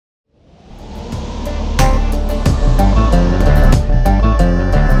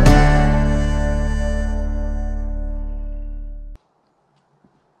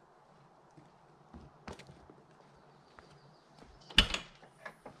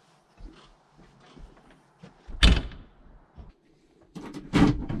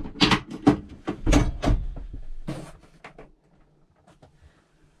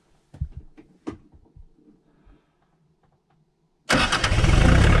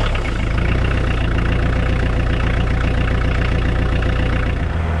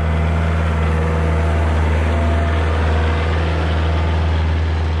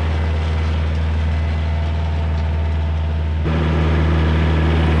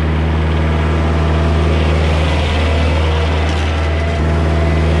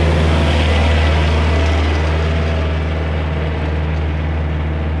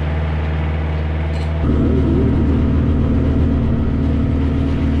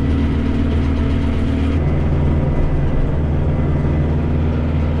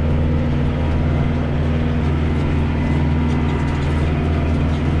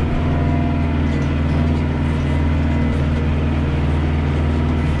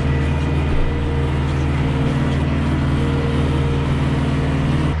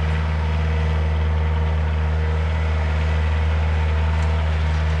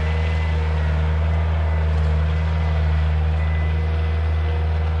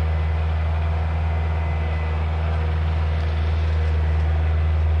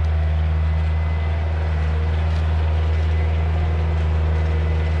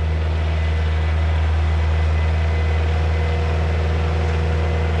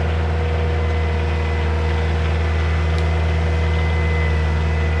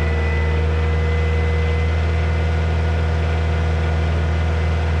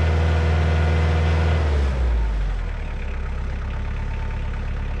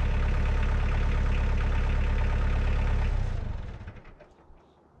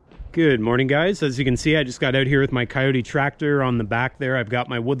Good morning, guys. As you can see, I just got out here with my Kioti tractor. On the back there, I've got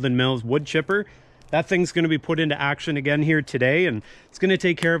my Woodland Mills wood chipper. That thing's going to be put into action again here today, and it's going to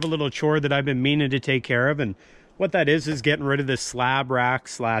take care of a little chore that I've been meaning to take care of. And what that is getting rid of this slab rack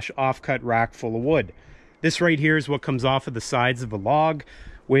slash offcut rack full of wood. This right here is what comes off of the sides of a log,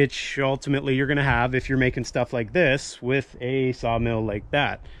 which ultimately you're going to have if you're making stuff like this with a sawmill like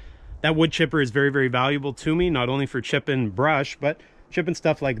that. That wood chipper is very, very valuable to me, not only for chipping brush, but chipping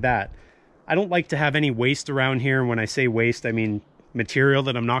stuff like that. I don't like to have any waste around here. And when I say waste, I mean material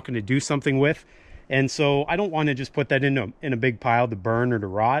that I'm not going to do something with. And so I don't want to just put that in a big pile to burn or to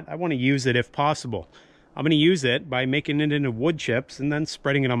rot. I want to use it if possible. I'm going to use it by making it into wood chips and then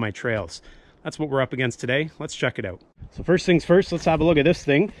spreading it on my trails. That's what we're up against today. Let's check it out. So first things first, let's have a look at this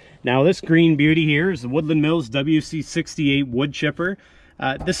thing. Now this green beauty here is the Woodland Mills WC68 wood chipper.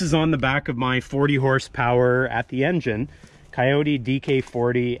 This is on the back of my 40 horsepower at the engine Kioti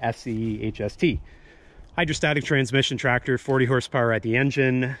DK40 SE HST. Hydrostatic transmission tractor, 40 horsepower at the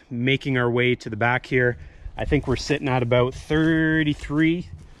engine, making our way to the back here. I think we're sitting at about 33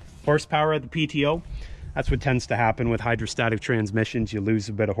 horsepower at the PTO. That's what tends to happen with hydrostatic transmissions. You lose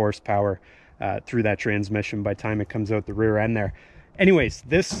a bit of horsepower through that transmission by the time it comes out the rear end there. Anyways,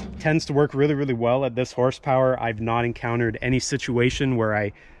 this tends to work really, really well at this horsepower. I've not encountered any situation where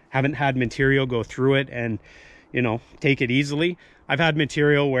I haven't had material go through it and, you know, take it easily. I've had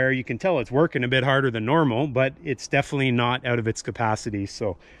material where you can tell it's working a bit harder than normal, but it's definitely not out of its capacity.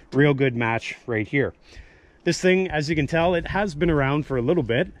 So real good match right here. This thing, as you can tell, it has been around for a little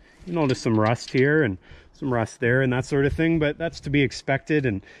bit. You notice some rust here and some rust there and that sort of thing, but that's to be expected.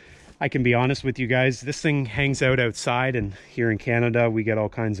 And I can be honest with you guys, this thing hangs out outside, and here in Canada we get all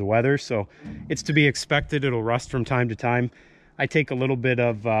kinds of weather, so it's to be expected. It'll rust from time to time. I take a little bit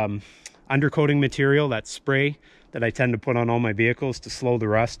of undercoating material, that spray that I tend to put on all my vehicles to slow the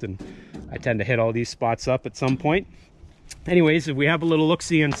rust, and I tend to hit all these spots up at some point. Anyways, if we have a little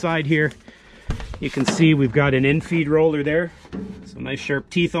look-see inside here, you can see we've got an in-feed roller there, some nice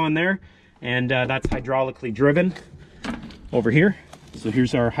sharp teeth on there, and that's hydraulically driven over here. So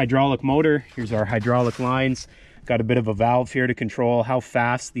here's our hydraulic motor, here's our hydraulic lines. Got a bit of a valve here to control how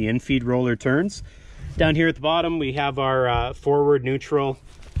fast the in-feed roller turns. Down here at the bottom we have our forward neutral.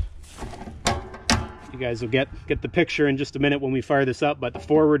 You guys will get the picture in just a minute when we fire this up, but the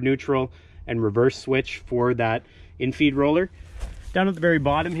forward, neutral, and reverse switch for that in-feed roller. Down at the very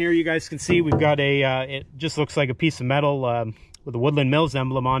bottom here, you guys can see we've got a, it just looks like a piece of metal with a Woodland Mills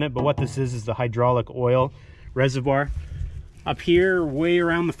emblem on it, but what this is the hydraulic oil reservoir. Up here, way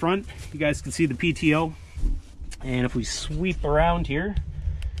around the front, you guys can see the PTO. And if we sweep around here,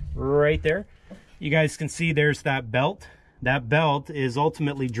 right there, you guys can see there's that belt. That belt is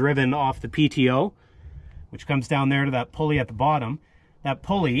ultimately driven off the PTO, which comes down there to that pulley at the bottom. That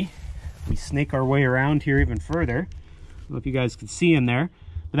pulley, we snake our way around here even further. I don't know if you guys can see in there,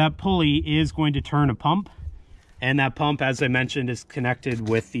 but that pulley is going to turn a pump. And that pump, as I mentioned, is connected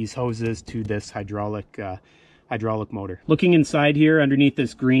with these hoses to this hydraulic motor. Looking inside here underneath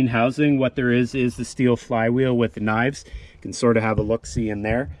this green housing, what there is the steel flywheel with the knives. You can sort of have a look-see in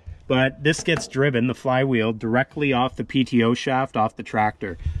there. But this gets driven, the flywheel, directly off the PTO shaft, off the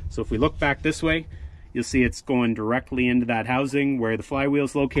tractor. So if we look back this way, you'll see it's going directly into that housing where the flywheel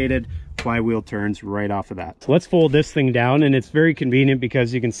is located. Flywheel turns right off of that. So let's fold this thing down, and it's very convenient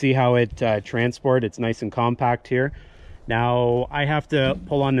because you can see how it transports. It's nice and compact here. Now I have to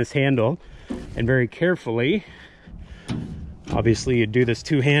pull on this handle and very carefully, obviously you'd do this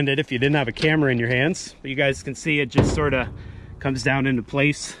two-handed if you didn't have a camera in your hands, but you guys can see it just sort of comes down into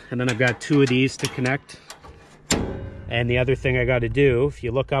place, and then I've got two of these to connect. And the other thing I got to do, if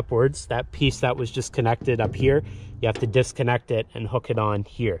you look upwards, that piece that was just connected up here, you have to disconnect it and hook it on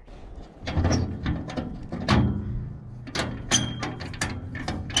here.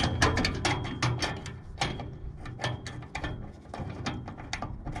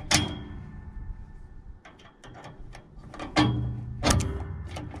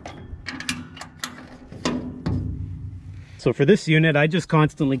 So for this unit, I just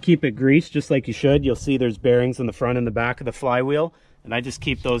constantly keep it greased, just like you should. You'll see there's bearings in the front and the back of the flywheel, and I just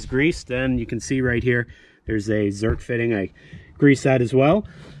keep those greased. And you can see right here, there's a Zerk fitting. I grease that as well.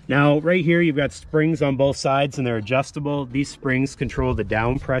 Now, right here, you've got springs on both sides, and they're adjustable. These springs control the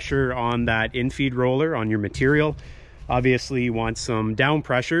down pressure on that in-feed roller on your material. Obviously, you want some down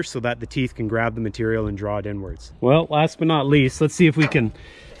pressure so that the teeth can grab the material and draw it inwards. Well, last but not least, let's see if we can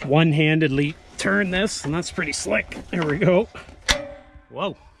one-handedly turn this, and that's pretty slick. There we go.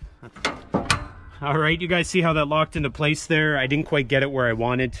 Whoa. All right, you guys see how that locked into place there? I didn't quite get it where I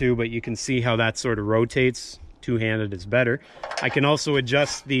wanted to, but you can see how that sort of rotates. two-handed is better. I can also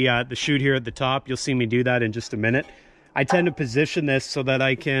adjust the chute here at the top. You'll see me do that in just a minute. I tend to position this so that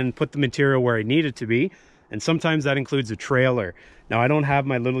I can put the material where I need it to be, and sometimes that includes a trailer. Now, I don't have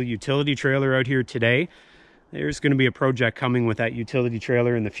my little utility trailer out here today. There's going to be a project coming with that utility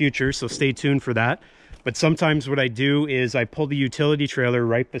trailer in the future, so stay tuned for that. But sometimes what I do is I pull the utility trailer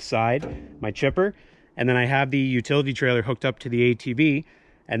right beside my chipper, and then I have the utility trailer hooked up to the ATV.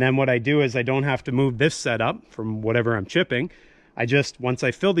 And then what I do is I don't have to move this setup from whatever I'm chipping. I just, once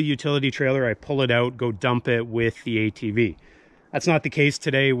I fill the utility trailer, I pull it out, go dump it with the ATV. That's not the case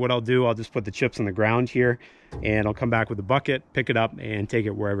today. What I'll do, I'll just put the chips on the ground here, and I'll come back with a bucket, pick it up, and take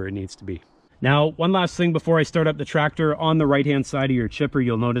it wherever it needs to be. Now, one last thing before I start up the tractor, on the right-hand side of your chipper,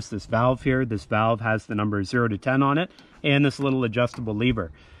 you'll notice this valve here. This valve has the number 0 to 10 on it, and this little adjustable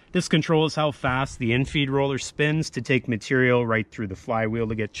lever. This controls how fast the infeed roller spins to take material right through the flywheel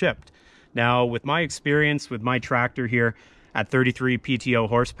to get chipped. Now, with my experience with my tractor here at 33 PTO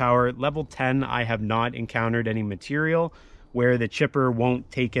horsepower, level 10, I have not encountered any material where the chipper won't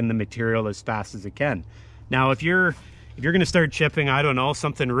take in the material as fast as it can. Now, if you're going to start chipping, I don't know,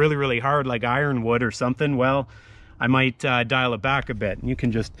 something really, really hard like ironwood or something, well, I might dial it back a bit. And you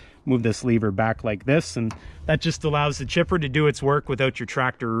can just move this lever back like this, and that just allows the chipper to do its work without your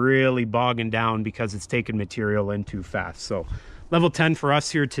tractor really bogging down because it's taking material in too fast. So level 10 for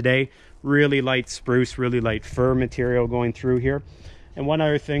us here today, really light spruce, really light fir material going through here. And one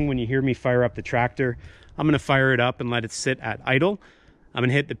other thing, when you hear me fire up the tractor, I'm going to fire it up and let it sit at idle. I'm going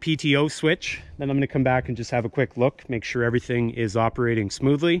to hit the PTO switch, then I'm going to come back and just have a quick look, make sure everything is operating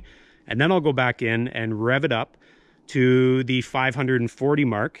smoothly, and then I'll go back in and rev it up to the 540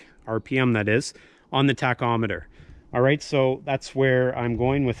 mark, RPM that is, on the tachometer. All right, so that's where I'm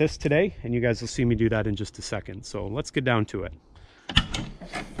going with this today, and you guys will see me do that in just a second. So let's get down to it.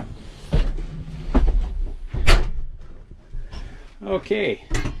 Okay.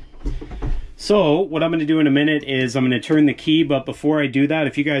 So what I'm going to do in a minute is I'm going to turn the key, but before I do that,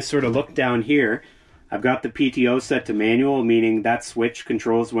 if you guys sort of look down here, I've got the PTO set to manual, meaning that switch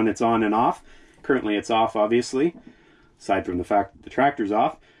controls when it's on and off. Currently it's off, obviously, aside from the fact that the tractor's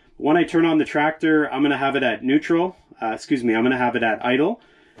off. When I turn on the tractor, I'm going to have it at neutral, I'm going to have it at idle,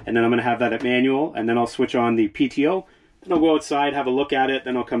 and then I'm going to have that at manual, and then I'll switch on the PTO, then I'll go outside, have a look at it,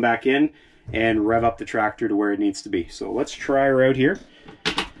 then I'll come back in and rev up the tractor to where it needs to be. So let's try her out here.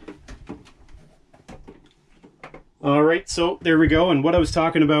 All right, so there we go. And what I was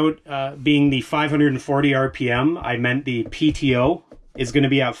talking about being the 540 RPM, I meant the PTO is going to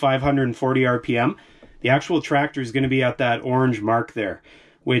be at 540 RPM. The actual tractor is going to be at that orange mark there,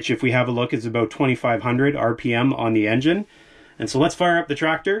 which if we have a look is about 2500 RPM on the engine. And so let's fire up the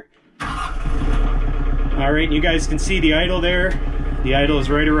tractor. All right, you guys can see the idle there. The idle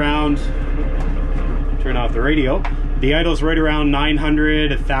is right around, turn off the radio. The idle is right around 900,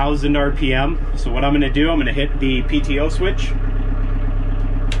 1000 RPM. So what I'm going to do, I'm going to hit the PTO switch.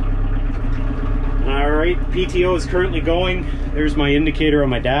 All right, PTO is currently going. There's my indicator on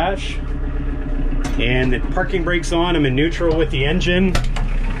my dash. And the parking brake's on. I'm in neutral with the engine.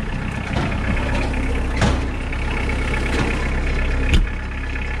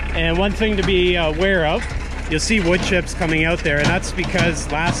 And one thing to be aware of, you'll see wood chips coming out there, and that's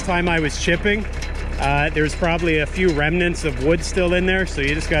because last time I was chipping, there's probably a few remnants of wood still in there, so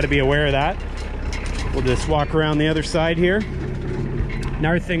you just got to be aware of that. We'll just walk around the other side here.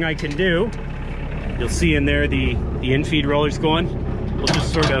 Another thing I can do, you'll see in there the infeed roller's going. We'll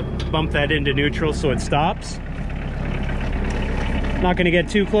just sort of bump that into neutral so it stops. Not going to get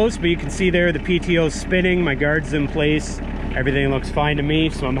too close, but you can see there the PTO's spinning, my guard's in place, everything looks fine to me,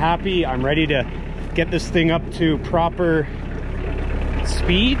 so I'm happy. I'm ready to get this thing up to proper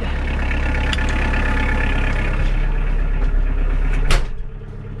speed.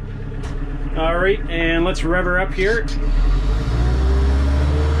 All right, and let's rev her up here.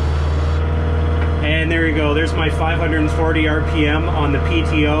 And there you go, there's my 540 RPM on the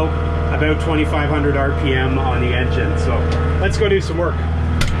PTO, about 2500 RPM on the engine. So let's go do some work.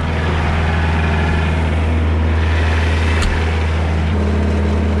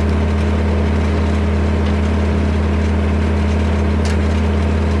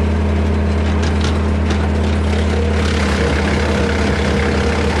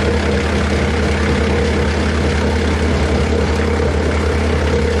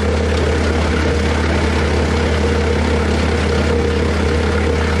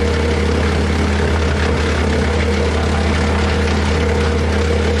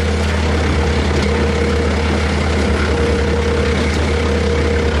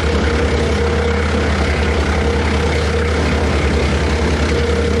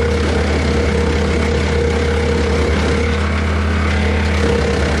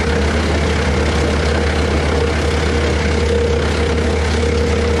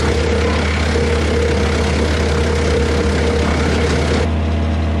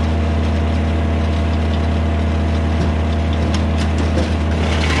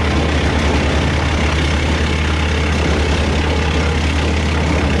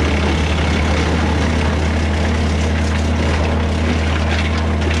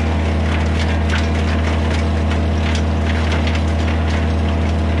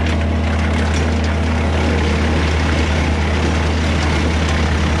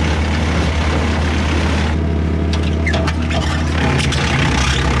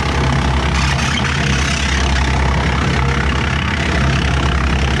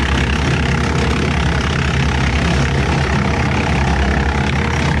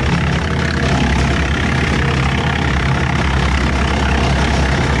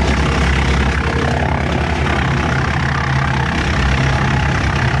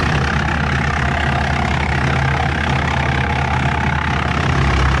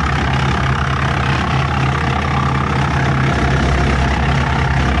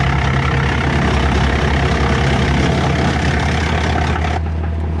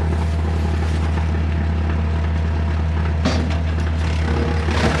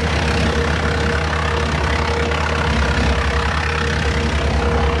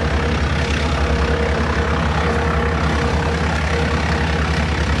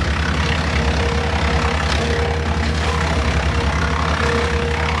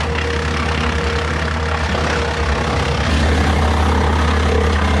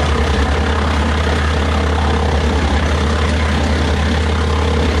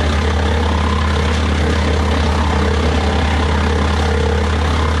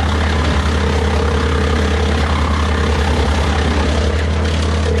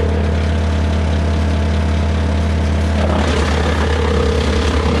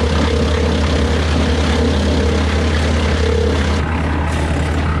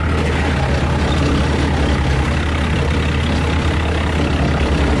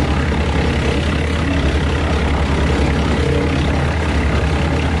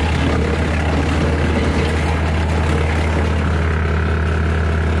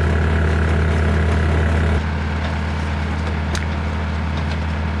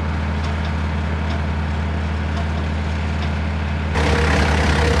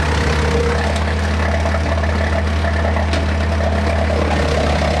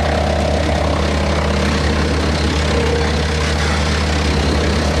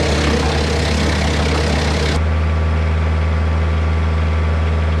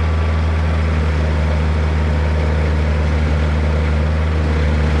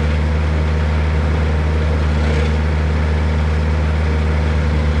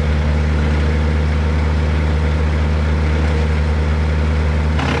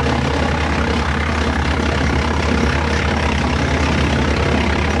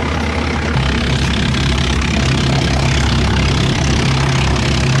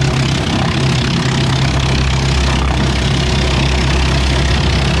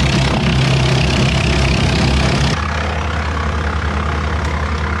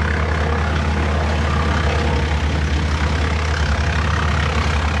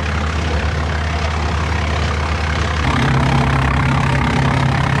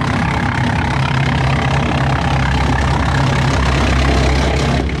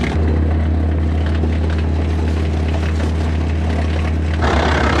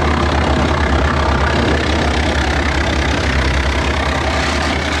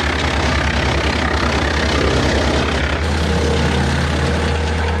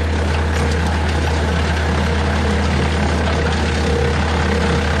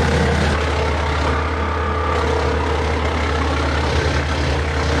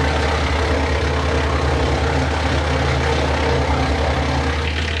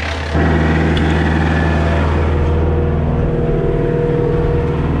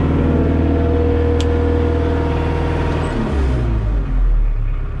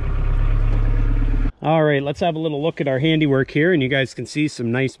 right, let's have a little look at our handiwork here, and you guys can see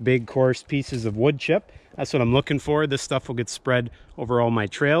some nice big coarse pieces of wood chip. That's what I'm looking for. This stuff will get spread over all my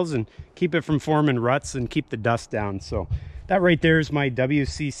trails and keep it from forming ruts and keep the dust down. So that right there is my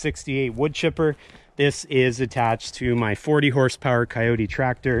WC68 wood chipper. This is attached to my 40 horsepower Kioti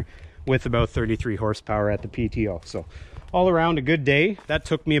tractor with about 33 horsepower at the PTO. So all around a good day. That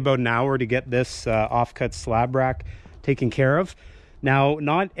took me about an hour to get this offcut slab rack taken care of. Now,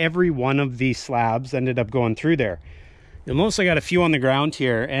 not every one of these slabs ended up going through there. You'll notice I got a few on the ground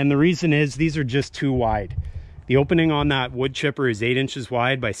here, and the reason is these are just too wide. The opening on that wood chipper is 8 inches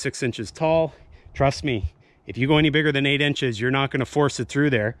wide by 6 inches tall. Trust me, if you go any bigger than 8 inches, you're not going to force it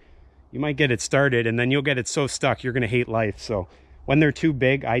through there. You might get it started, and then you'll get it so stuck you're going to hate life. So when they're too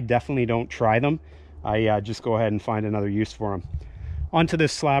big, I definitely don't try them. I just go ahead and find another use for them. Onto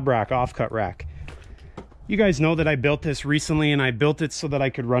this slab rack, offcut rack. You guys know that I built this recently, and I built it so that I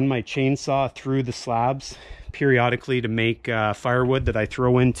could run my chainsaw through the slabs periodically to make firewood that I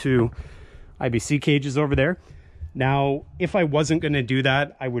throw into IBC cages over there. Now, if I wasn't going to do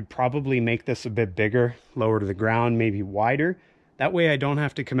that, I would probably make this a bit bigger, lower to the ground, maybe wider. That way I don't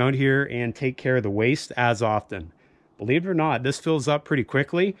have to come out here and take care of the waste as often. Believe it or not, this fills up pretty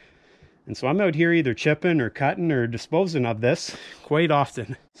quickly. And so I'm out here either chipping or cutting or disposing of this quite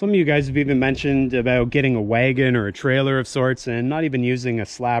often. Some of you guys have even mentioned about getting a wagon or a trailer of sorts and not even using a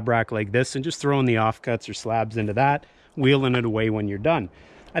slab rack like this and just throwing the offcuts or slabs into that, wheeling it away when you're done.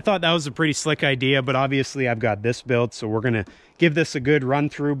 I thought that was a pretty slick idea, but obviously I've got this built, so we're going to give this a good run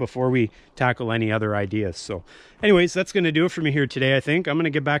through before we tackle any other ideas. So anyways, that's going to do it for me here today, I think. I'm going to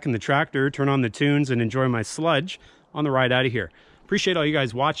get back in the tractor, turn on the tunes, and enjoy my sludge on the ride out of here. Appreciate all you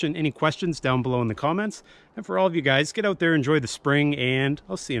guys watching. Any questions down below in the comments. And for all of you guys, get out there, enjoy the spring, and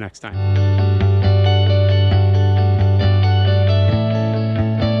I'll see you next time.